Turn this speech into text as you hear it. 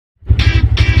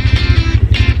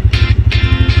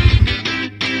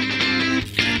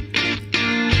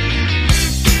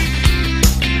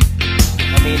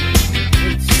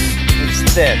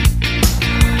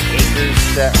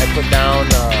put down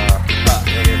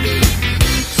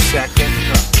second.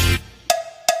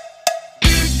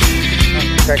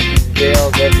 Check these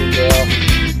bales, every bale.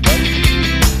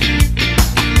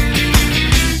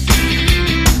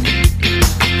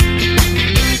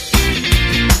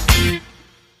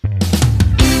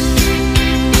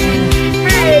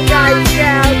 Hey guys,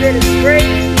 gals, it is great.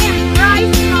 And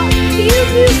Bryce from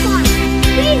pughview Farm.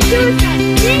 Please do us a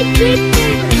big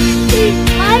favor. Please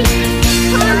like,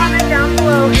 comment down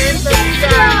below, and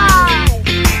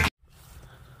subscribe.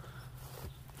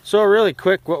 So really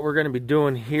quick, what we're going to be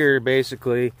doing here,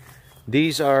 basically,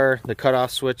 these are the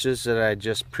cutoff switches that I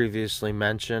just previously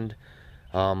mentioned.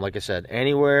 Like I said,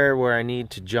 anywhere where I need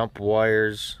to jump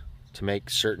wires to make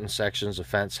certain sections of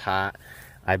fence hot,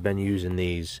 I've been using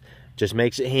these. Just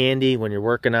makes it handy when you're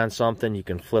working on something. You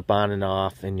can flip on and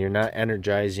off, and you're not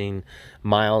energizing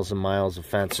miles and miles of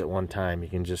fence at one time. You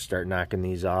can just start knocking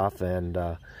these off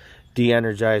and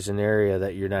de-energize an area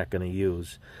that you're not going to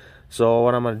use. So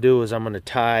what I'm going to do is I'm going to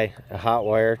tie a hot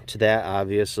wire to that,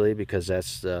 obviously, because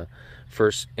that's the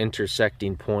first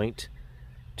intersecting point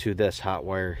to this hot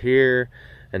wire here.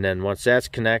 And then once that's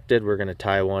connected, we're going to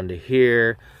tie one to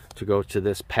here to go to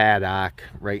this paddock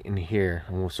right in here.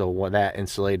 And so that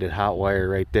insulated hot wire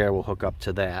right there will hook up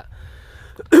to that.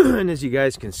 And as you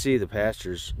guys can see,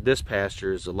 this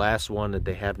pasture is the last one that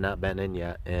they have not been in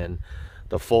yet, and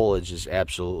the foliage is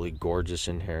absolutely gorgeous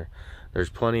in here. There's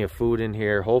plenty of food in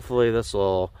here. Hopefully this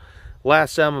will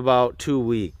last them about 2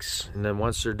 weeks, and then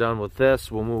once they're done with this,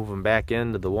 we'll move them back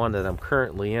into the one that I'm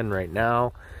currently in right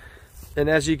now. And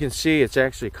as you can see, it's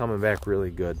actually coming back really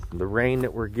good. The rain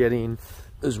that we're getting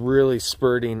is really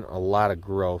spurting a lot of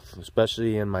growth,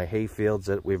 especially in my hay fields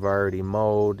that we've already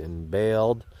mowed and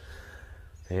baled.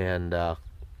 And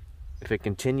if it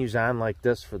continues on like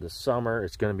this for the summer,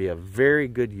 it's going to be a very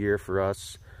good year for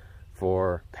us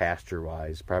for pasture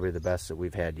wise, probably the best that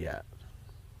we've had yet.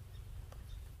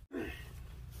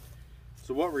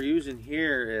 So what we're using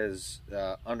here is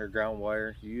underground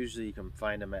wire. Usually you can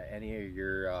find them at any of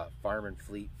your farm and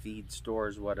fleet feed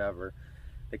stores, whatever.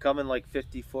 They come in like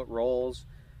 50-foot rolls,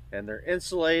 and they're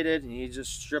insulated, and you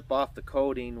just strip off the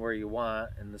coating where you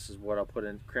want. And this is what I'll put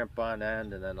in crimp on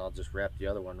end, and then I'll just wrap the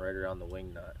other one right around the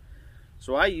wing nut.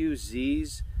 So I use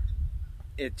these.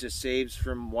 It just saves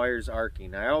from wires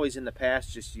arcing. I always in the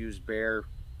past just used bare,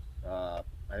 I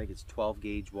think it's 12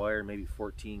 gauge wire, maybe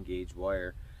 14 gauge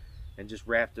wire, and just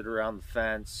wrapped it around the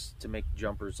fence to make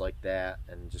jumpers like that,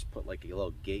 and just put like a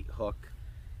little gate hook.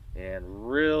 And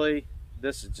really,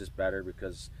 this is just better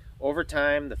because over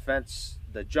time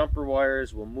the jumper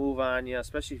wires will move on you,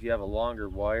 especially if you have a longer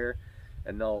wire,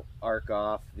 and they'll arc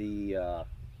off the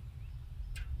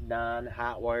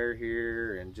non-hot wire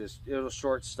here, and just it'll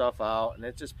short stuff out, and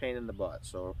it's just pain in the butt.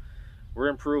 So we're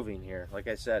improving here. Like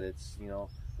I said, it's, you know,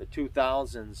 the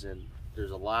 2000s, and there's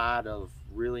a lot of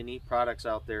really neat products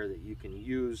out there that you can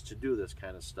use to do this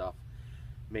kind of stuff,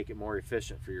 make it more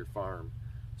efficient for your farm.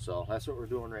 So that's what we're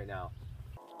doing right now.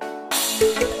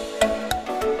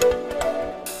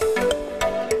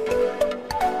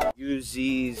 Use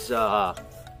these,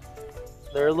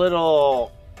 they're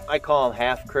little, I call them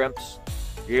half crimps.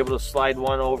 You're able to slide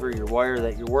one over your wire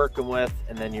that you're working with,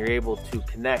 and then you're able to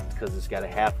connect because it's got a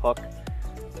half hook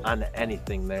onto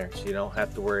anything there, so you don't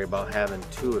have to worry about having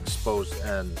two exposed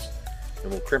ends.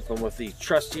 And we'll crimp them with the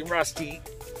trusty rusty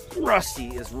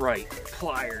is right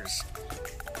pliers.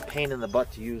 Pain in the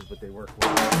butt to use, but they work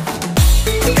well.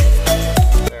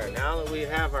 There, now that we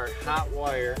have our hot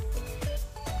wire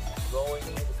going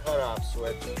to the cutoff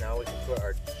switch, now we can put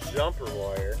our jumper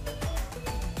wire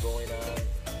going on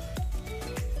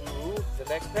to the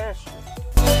next pasture.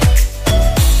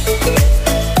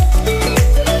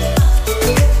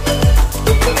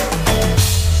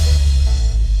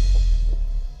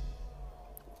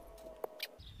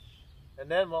 And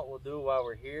then what we'll do while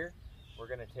we're here, we're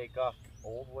going to take off the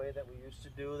old way that we used to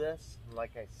do this. And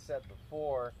like I said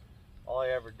before, all I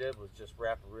ever did was just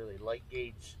wrap a really light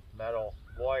gauge metal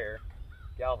wire,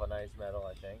 galvanized metal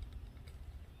I think,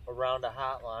 around a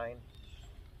hot line,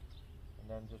 and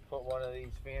then just put one of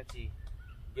these fancy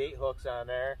gate hooks on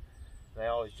there. And I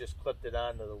always just clipped it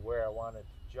onto the where I wanted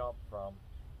to jump from,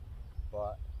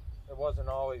 but it wasn't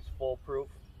always foolproof.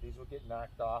 These would get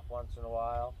knocked off once in a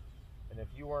while, and if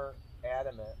you weren't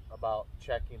adamant about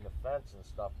checking the fence and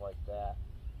stuff like that,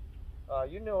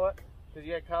 you knew it because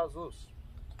you had cows loose.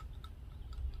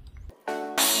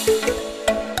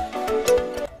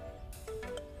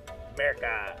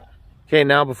 America. Okay,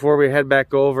 now before we head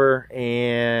back over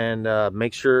and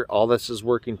make sure all this is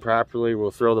working properly,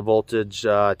 we'll throw the voltage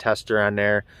tester on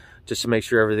there just to make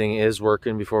sure everything is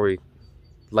working before we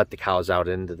let the cows out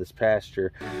into this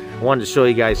pasture. I wanted to show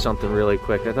you guys something really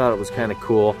quick. I thought it was kind of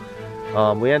cool.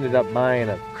 We ended up buying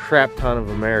a crap ton of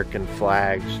American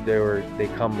flags. They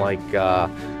come like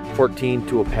 14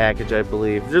 to a package, I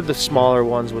believe. They're the smaller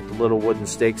ones with the little wooden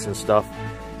stakes and stuff.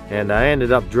 And I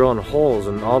ended up drilling holes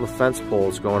in all the fence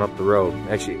poles going up the road.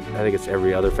 Actually, I think it's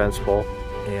every other fence pole.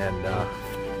 And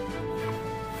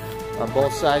on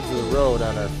both sides of the road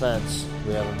on our fence,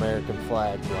 we have American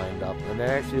flags lined up. And it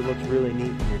actually looks really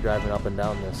neat when you're driving up and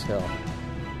down this hill.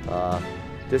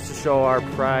 Just to show our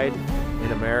pride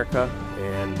in America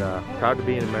and proud to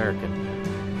be an American.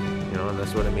 You know, and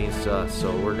that's what it means to us.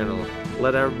 So we're gonna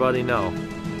let everybody know.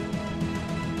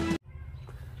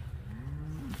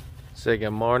 Say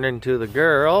good morning to the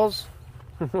girls.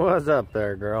 What's up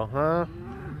there, girl, huh?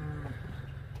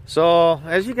 So,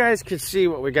 as you guys can see,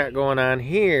 what we got going on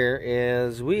here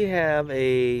is we have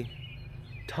a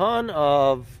ton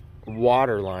of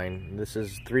water line. This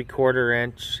is 3/4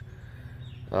 inch,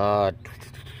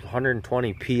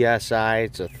 120 PSI.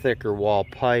 It's a thicker wall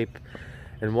pipe.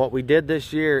 And what we did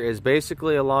this year is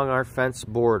basically along our fence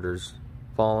borders,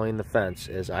 following the fence,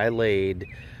 is I laid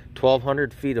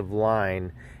 1,200 feet of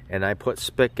line and I put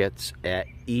spigots at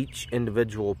each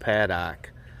individual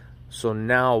paddock. So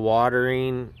now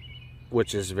watering,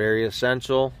 which is very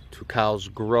essential to cows'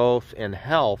 growth and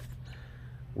health,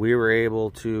 we were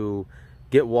able to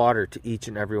get water to each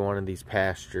and every one of these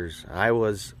pastures. I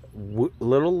was a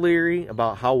little leery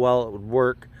about how well it would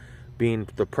work, being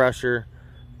the pressure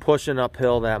pushing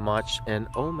uphill that much. And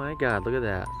oh my God, look at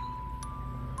that.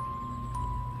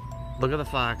 Look at the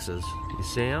foxes. You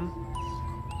see them?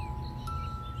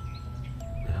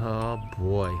 Oh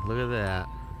boy, look at that.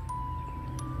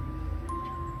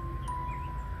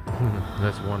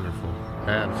 That's wonderful.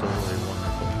 Absolutely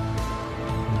wonderful.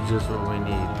 It's just what we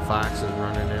need. Foxes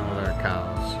running in with our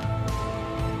cows.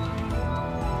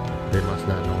 They must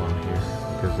not know I'm here,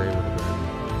 because they would have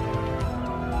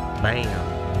been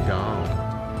bam, gone.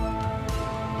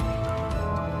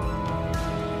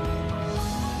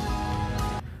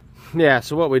 Yeah,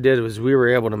 so what we did was we were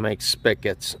able to make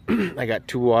spigots. I got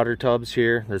 2 water tubs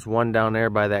here. There's one down there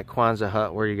by that Kwanzaa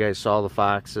hut where you guys saw the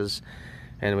foxes.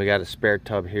 And we got a spare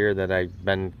tub here that I've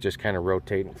been just kind of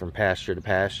rotating from pasture to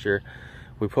pasture.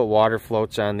 We put water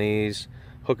floats on these,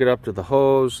 hook it up to the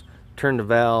hose, turn the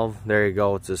valve. There you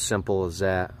go. It's as simple as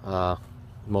that.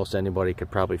 Most anybody could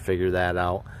probably figure that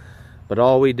out. But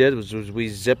all we did was we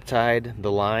zip tied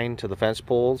the line to the fence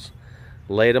poles,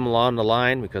 laid them along the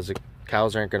line because the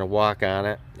cows aren't going to walk on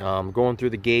it. Going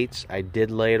through the gates, I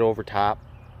did lay it over top.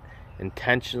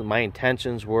 My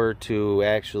intentions were to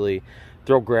actually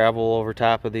throw gravel over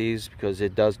top of these because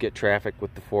it does get traffic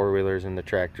with the 4-wheelers and the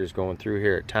tractors going through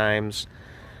here at times.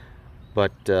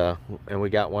 But and we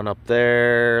got one up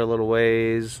there a little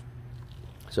ways.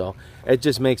 So it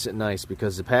just makes it nice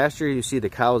because the pasture you see the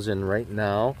cows in right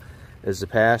now is the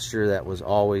pasture that was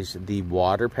always the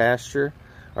water pasture.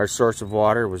 Our source of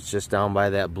water was just down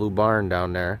by that blue barn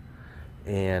down there.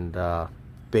 And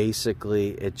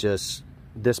basically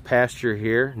this pasture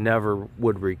here never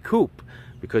would recoup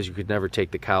because you could never take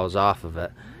the cows off of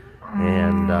it.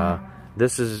 And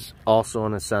this is also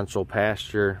an essential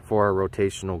pasture for our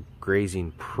rotational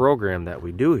grazing program that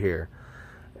we do here.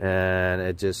 And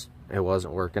it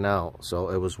wasn't working out. So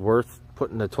it was worth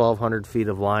putting the 1,200 feet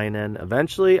of line in.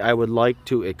 Eventually, I would like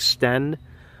to extend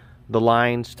the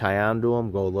lines, tie onto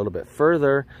them, go a little bit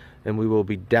further, and we will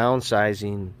be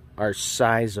downsizing our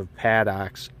size of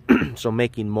paddocks, so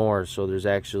making more, so there's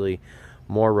actually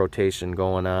more rotation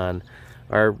going on.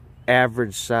 Our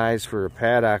average size for a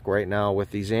paddock right now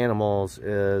with these animals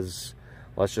is,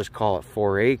 let's just call it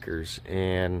 4 acres,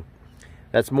 and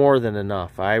that's more than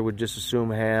enough. I would just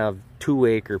assume have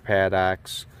 2-acre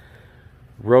paddocks,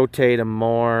 rotate them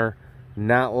more,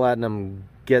 not letting them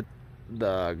get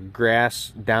the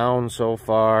grass down so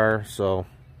far. So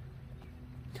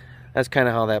that's kind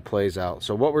of how that plays out.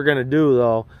 So what we're going to do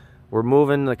though, we're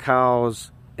moving the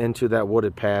cows into that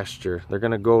wooded pasture. They're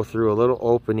going to go through a little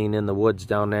opening in the woods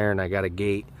down there, and I got a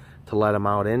gate to let them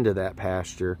out into that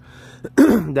pasture.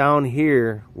 Down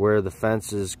here where the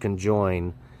fences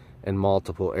conjoin in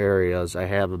multiple areas, I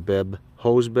have a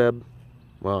hose bib.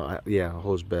 Well, yeah, a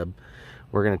hose bib.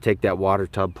 We're going to take that water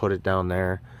tub, put it down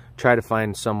there, try to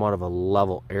find somewhat of a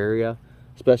level area,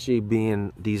 especially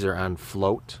being these are on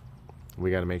float.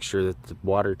 We got to make sure that the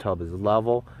water tub is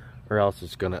level, or else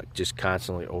it's going to just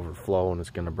constantly overflow and it's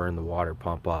going to burn the water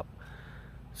pump up.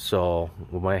 So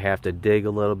we might have to dig a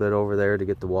little bit over there to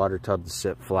get the water tub to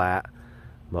sit flat,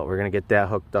 but we're going to get that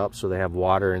hooked up so they have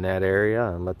water in that area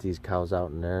and let these cows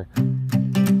out in there.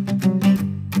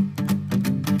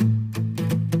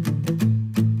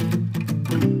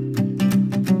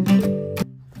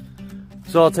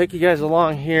 So I'll take you guys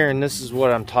along here, and this is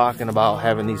what I'm talking about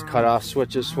having these cutoff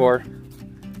switches for.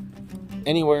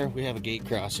 Anywhere we have a gate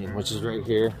crossing, which is right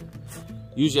here.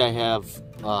 Usually I have,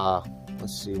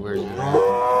 let's see, where is it?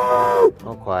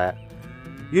 Oh, quiet.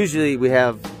 Usually we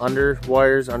have under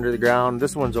wires under the ground.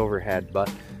 This one's overhead,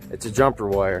 but it's a jumper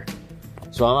wire.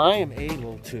 So I am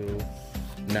able to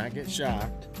not get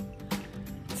shocked,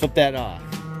 flip that off.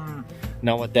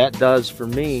 Now what that does for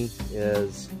me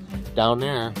is down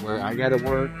there where I gotta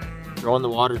work, throwing the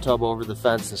water tub over the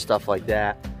fence and stuff like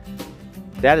that,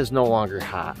 that is no longer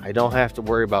hot. I don't have to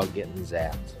worry about getting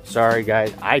zapped. Sorry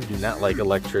guys, I do not like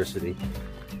electricity.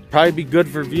 Probably be good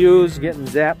for views, getting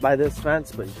zapped by this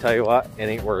fence, but tell you what, it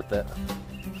ain't worth it.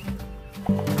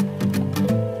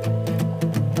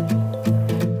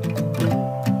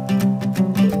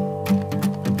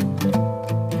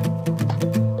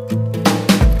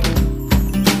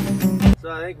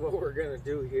 So I think what we're gonna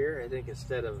do here, I think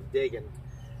instead of digging,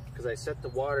 because I set the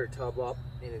water tub up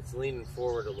and it's leaning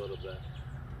forward a little bit.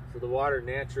 So the water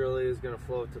naturally is gonna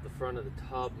flow to the front of the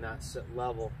tub, not sit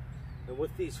level. And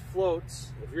with these floats,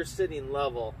 if you're sitting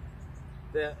level,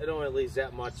 it only leaves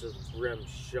that much of the rim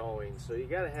showing. So you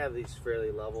gotta have these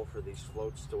fairly level for these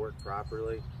floats to work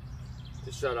properly,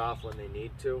 to shut off when they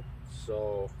need to.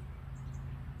 So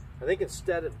I think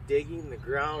instead of digging the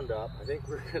ground up, I think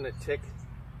we're gonna tick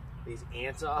these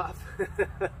ants off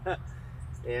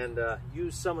and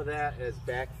use some of that as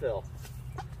backfill.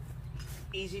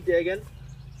 Easy digging.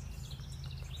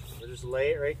 We'll just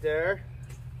lay it right there.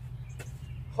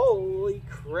 Holy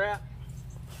crap.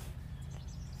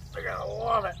 I gotta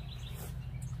love it.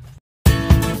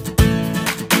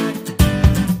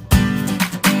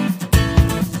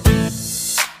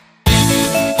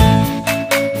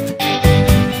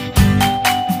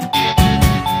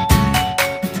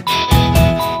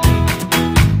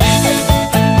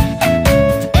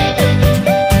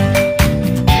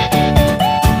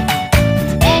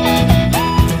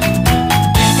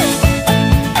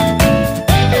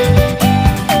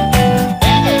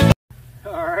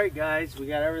 Guys, we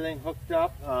got everything hooked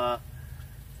up.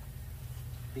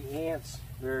 The ants,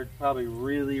 they're probably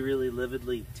really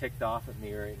lividly ticked off at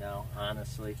me right now,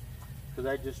 honestly, because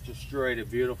I just destroyed a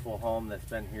beautiful home that's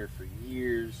been here for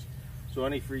years. So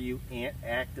any for you ant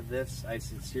activists, I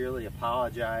sincerely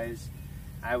apologize.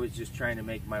 I was just trying to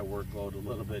make my workload a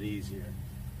little bit easier.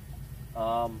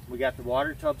 We got the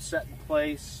water tub set in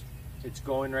place. It's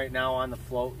going right now on the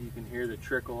float. You can hear the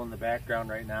trickle in the background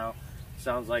right now.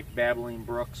 Sounds like babbling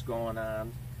brooks going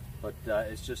on, but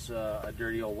it's just a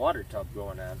dirty old water tub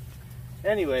going on.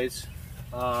 Anyways,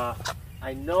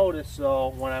 I noticed though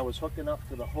when I was hooking up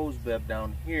to the hose bib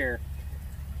down here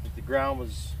that the ground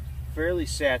was fairly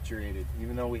saturated,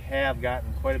 even though we have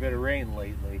gotten quite a bit of rain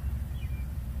lately.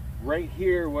 Right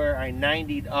here where I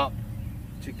 90'd up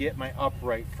to get my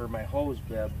upright for my hose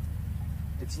bib,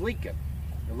 it's leaking.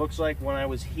 It looks like when I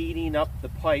was heating up the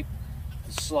pipe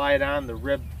to slide on the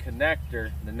ribbed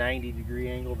connector, the 90-degree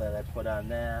angle that I put on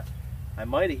that, I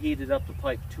might have heated up the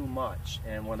pipe too much,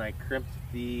 and when I crimped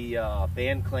the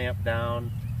band clamp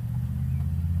down,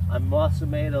 I must have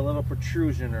made a little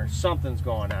protrusion or something's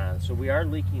going on. So we are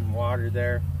leaking water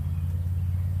there.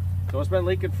 So it's been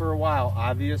leaking for a while.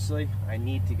 Obviously I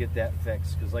need to get that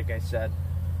fixed, because like I said,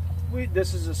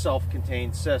 this is a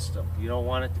self-contained system. You don't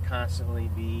want it to constantly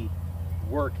be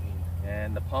working,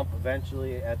 and the pump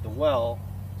eventually at the well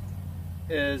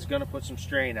is going to put some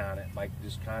strain on it by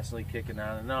just constantly kicking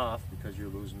on and off, because you're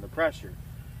losing the pressure.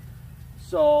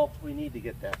 So we need to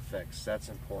get that fixed. That's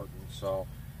important. So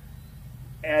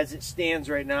as it stands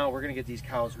right now, we're going to get these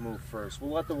cows moved first.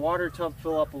 We'll let the water tub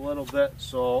fill up a little bit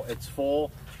so it's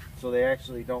full, so they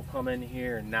actually don't come in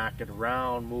here and knock it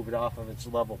around, move it off of its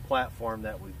level platform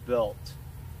that we've built.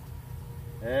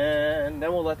 And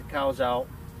then we'll let the cows out.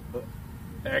 But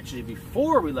actually,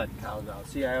 before we let the cows out,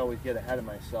 see, I always get ahead of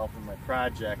myself in my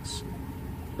projects.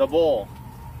 The bull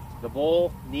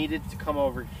needed to come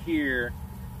over here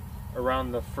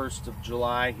around the 1st of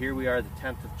July. Here we are the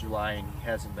 10th of July, and he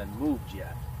hasn't been moved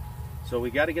yet. So we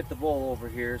got to get the bull over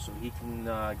here so he can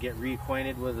get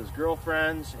reacquainted with his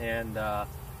girlfriends and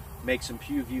make some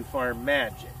Pughview farm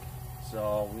magic.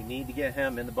 So we need to get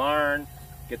him in the barn,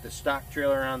 get the stock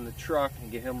trailer on the truck, and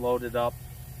get him loaded up.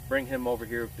 Bring him over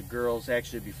here with the girls,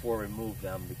 actually before we move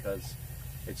them, because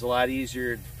it's a lot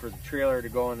easier for the trailer to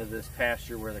go into this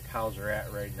pasture where the cows are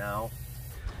at right now.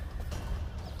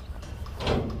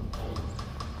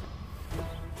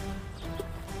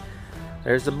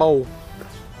 There's the bull.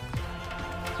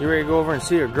 You ready to go over and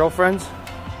see your girlfriends?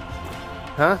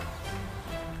 Huh?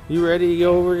 You ready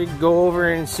to go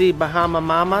over and see Bahama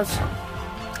Mamas?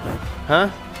 Huh?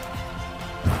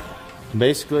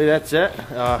 Basically, that's it.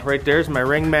 Right there's my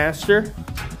ringmaster.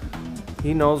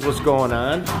 He knows what's going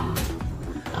on.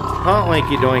 Huh,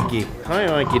 oinky doinky. Hi,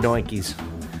 oinky doinkies.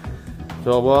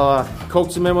 So we'll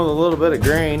coax him in with a little bit of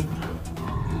grain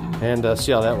and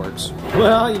see how that works.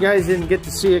 Well, you guys didn't get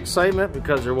to see excitement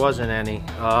because there wasn't any.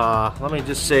 Let me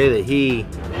just say that he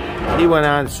went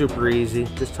on super easy.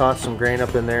 Just tossed some grain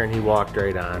up in there and he walked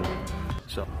right on.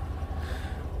 So,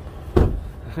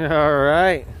 all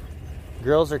right.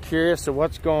 Girls are curious of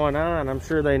what's going on. I'm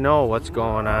sure they know what's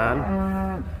going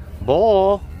on.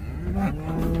 Bull,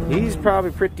 he's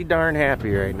probably pretty darn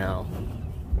happy right now.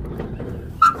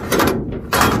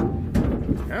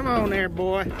 Come on there,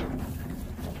 boy.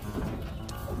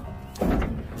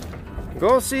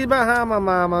 Go see Bahama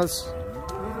Mamas.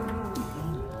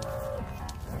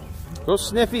 Go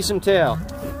sniffy some tail.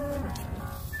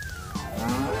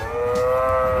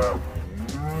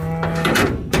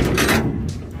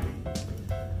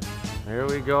 There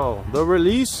we go. The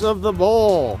release of the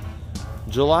bull.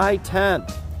 July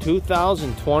 10th,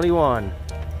 2021.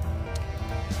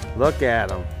 Look at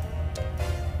him.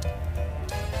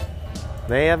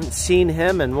 They haven't seen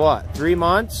him in what, 3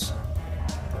 months?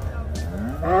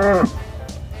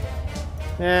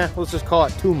 Let's just call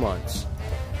it 2 months.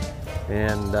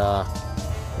 And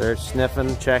they're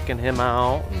sniffing, checking him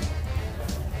out. And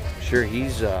sure,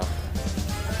 he's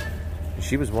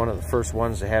she was one of the first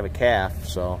ones to have a calf,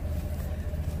 so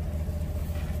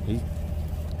he's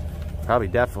probably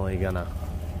definitely gonna.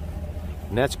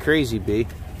 And that's crazy, B.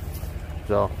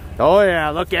 So, oh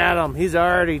yeah, look at him. He's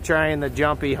already trying the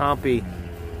jumpy humpy.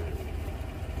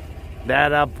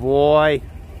 That up, boy.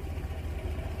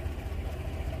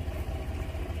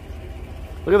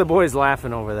 Look at the boys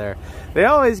laughing over there. They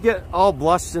always get all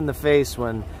blushed in the face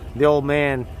when the old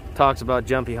man talks about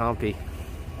jumpy humpy.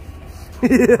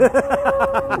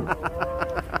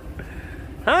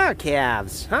 Huh,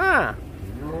 calves? Huh?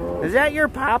 Is that your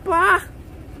papa?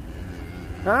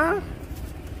 Huh?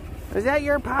 Is that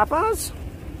your papa's?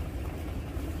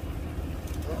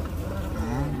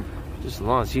 Just as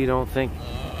long as you don't think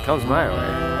it comes my way.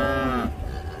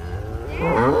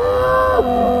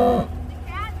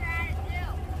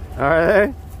 Are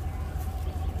they?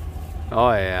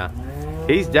 Oh yeah.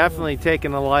 He's definitely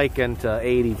taken a liking to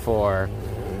 84.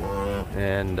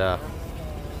 And huh,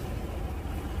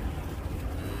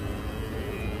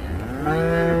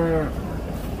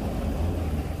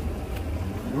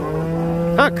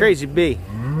 crazy bee.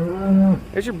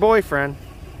 There's your boyfriend.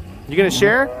 You gonna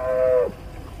share?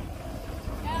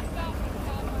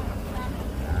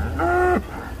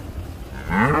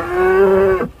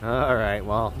 Alright,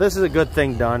 well, this is a good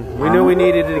thing done. We knew we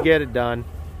needed to get it done.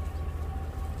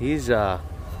 He's man,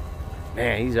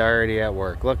 he's already at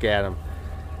work. Look at him.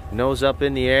 Nose up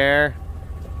in the air.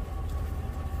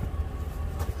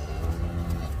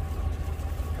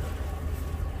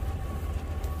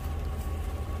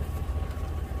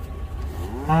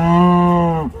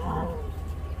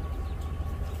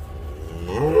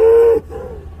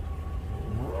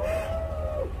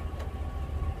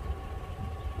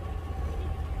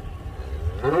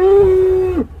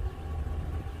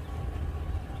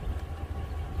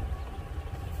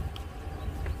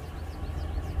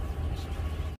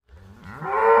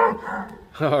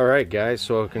 Alright guys,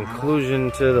 so a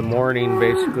conclusion to the morning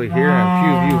basically here on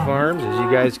Pughview Farms. As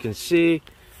you guys can see,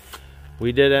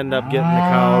 we did end up getting the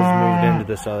cows moved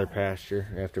into this other pasture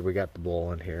after we got the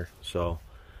bull in here. So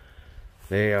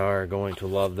they are going to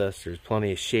love this. There's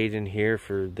plenty of shade in here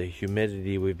for the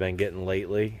humidity we've been getting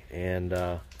lately, and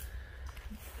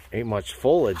ain't much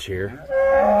foliage here.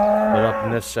 But up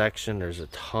in this section, there's a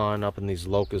ton up in these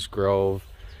locust grove,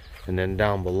 and then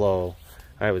down below,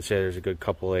 I would say there's a good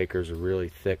couple acres of really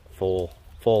thick, full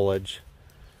foliage.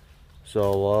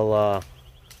 So we'll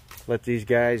let these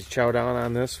guys chow down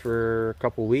on this for a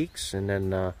couple weeks and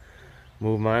then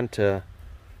move on to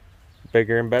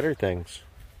bigger and better things.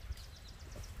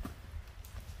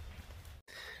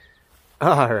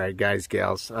 Alright guys,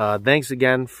 gals, thanks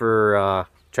again for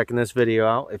checking this video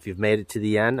out. If you've made it to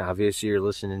the end, obviously you're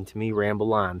listening to me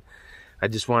ramble on. I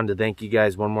just wanted to thank you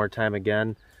guys one more time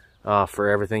again for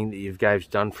everything that you guys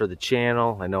done for the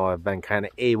channel. I know I've been kind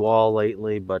of AWOL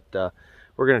lately, but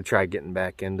we're going to try getting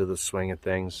back into the swing of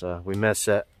things. We miss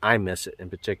it. I miss it in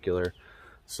particular.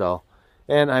 So,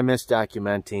 and I miss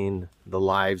documenting the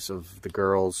lives of the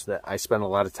girls that I spend a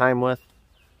lot of time with.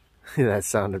 That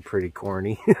sounded pretty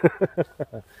corny.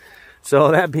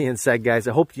 So that being said, guys,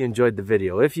 I hope you enjoyed the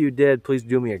video. If you did, please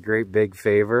do me a great big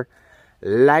favor.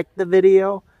 Like the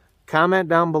video, comment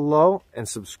down below, and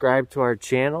subscribe to our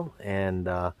channel. And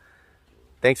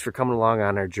thanks for coming along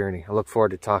on our journey. I look forward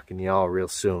to talking to y'all real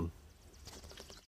soon.